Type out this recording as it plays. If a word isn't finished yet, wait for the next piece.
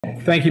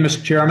Thank you,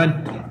 Mr.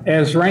 Chairman.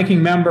 As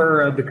ranking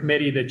member of the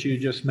committee that you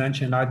just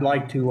mentioned, I'd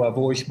like to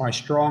voice my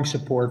strong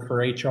support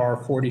for H.R.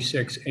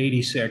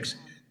 4686,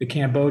 the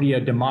Cambodia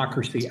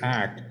Democracy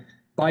Act,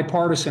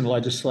 bipartisan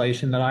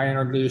legislation that I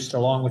introduced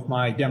along with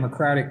my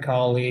Democratic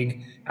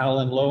colleague,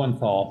 Alan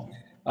Lowenthal.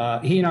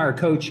 He and I are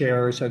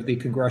co-chairs of the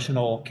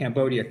Congressional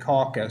Cambodia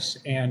Caucus,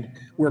 and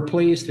we're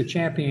pleased to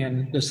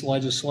champion this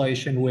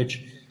legislation,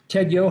 which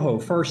Ted Yoho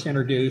first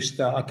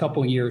introduced a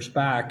couple years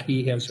back.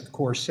 He has, of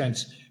course,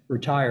 since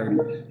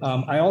retired.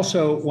 I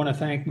also want to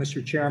thank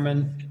Mr.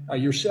 Chairman,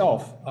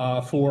 yourself,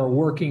 for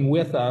working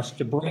with us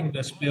to bring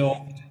this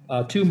bill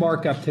to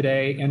markup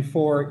today, and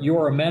for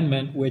your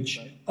amendment, which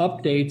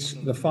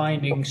updates the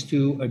findings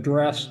to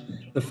address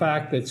the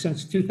fact that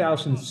since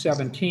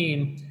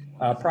 2017,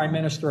 Prime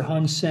Minister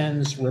Hun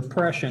Sen's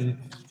repression,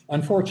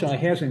 unfortunately,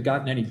 hasn't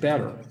gotten any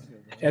better.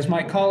 As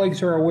my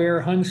colleagues are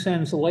aware, Hun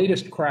Sen's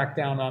latest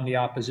crackdown on the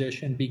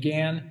opposition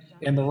began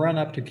in the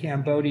run-up to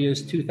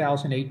Cambodia's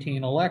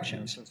 2018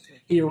 elections.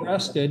 He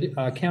arrested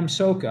Kem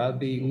Sokha,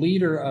 the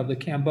leader of the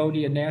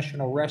Cambodia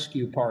National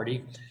Rescue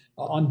Party,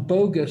 on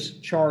bogus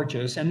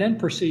charges, and then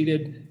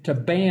proceeded to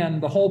ban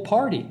the whole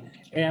party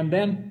and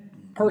then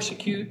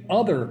persecute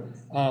other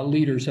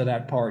leaders of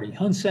that party.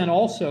 Hun Sen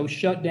also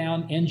shut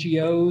down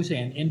NGOs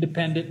and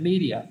independent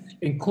media,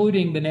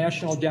 including the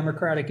National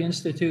Democratic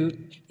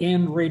Institute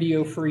and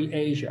Radio Free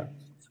Asia.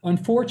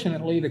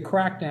 Unfortunately, the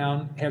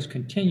crackdown has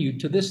continued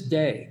to this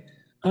day.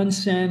 Hun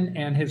Sen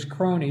and his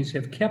cronies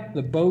have kept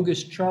the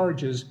bogus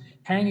charges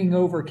hanging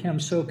over Kem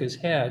Sokha's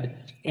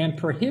head and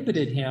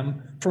prohibited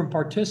him from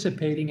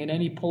participating in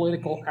any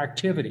political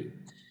activity.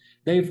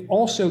 They've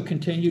also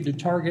continued to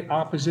target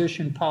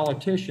opposition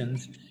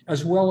politicians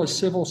as well as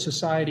civil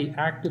society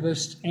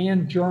activists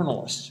and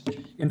journalists.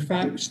 In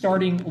fact,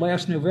 starting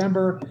last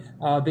November,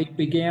 they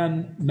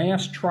began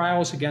mass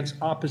trials against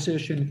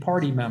opposition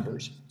party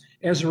members.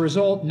 As a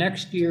result,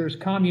 next year's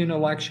commune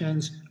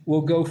elections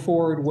will go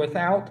forward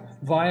without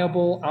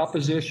viable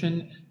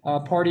opposition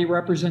party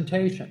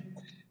representation.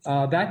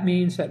 That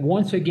means that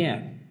once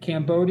again,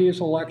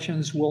 Cambodia's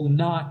elections will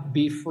not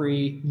be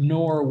free,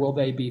 nor will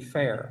they be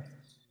fair.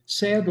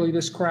 Sadly,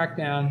 this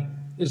crackdown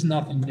is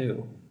nothing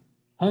new.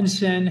 Hun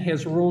Sen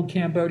has ruled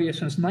Cambodia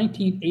since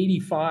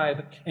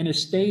 1985 and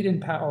has stayed in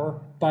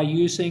power by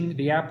using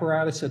the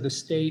apparatus of the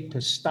state to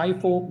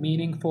stifle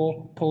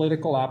meaningful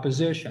political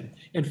opposition.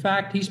 In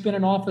fact, he's been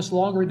in office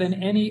longer than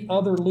any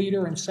other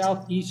leader in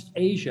Southeast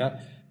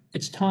Asia.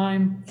 It's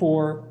time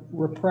for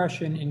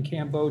repression in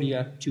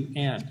Cambodia to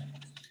end.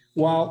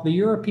 While the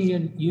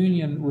European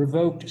Union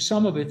revoked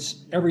some of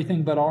its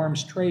everything but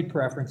arms trade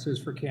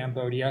preferences for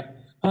Cambodia,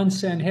 Hun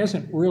Sen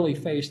hasn't really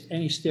faced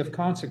any stiff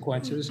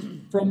consequences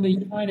from the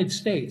United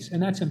States,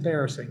 and that's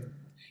embarrassing.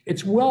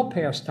 It's well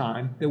past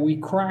time that we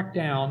crack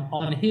down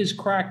on his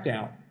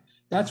crackdown.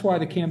 That's why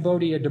the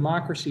Cambodia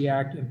Democracy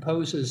Act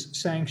imposes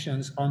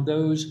sanctions on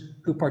those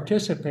who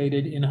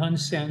participated in Hun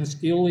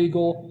Sen's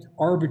illegal,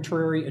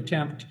 arbitrary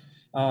attempt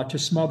to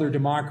smother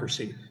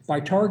democracy.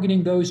 By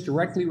targeting those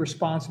directly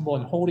responsible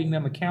and holding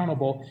them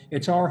accountable,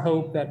 it's our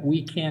hope that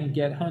we can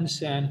get Hun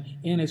Sen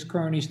and his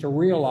cronies to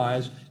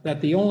realize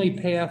that the only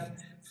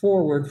path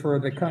forward for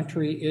the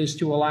country is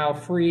to allow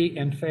free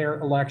and fair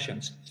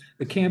elections.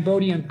 The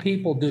Cambodian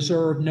people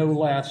deserve no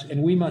less,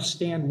 and we must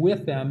stand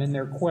with them in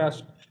their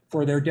quest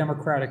for their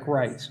democratic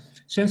rights.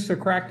 Since the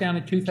crackdown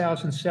in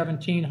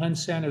 2017, Hun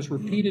Sen has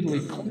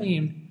repeatedly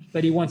claimed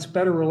that he wants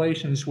better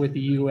relations with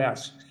the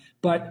U.S.,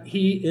 but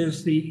he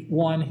is the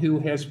one who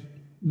has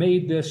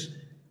made this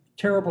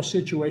terrible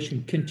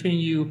situation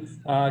continue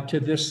to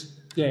this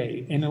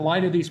day. And in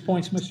light of these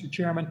points, Mr.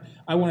 Chairman,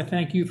 I want to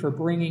thank you for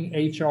bringing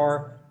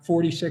H.R.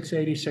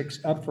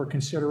 4686 up for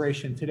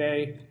consideration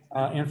today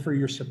and for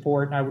your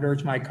support. And I would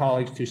urge my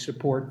colleagues to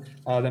support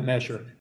the measure.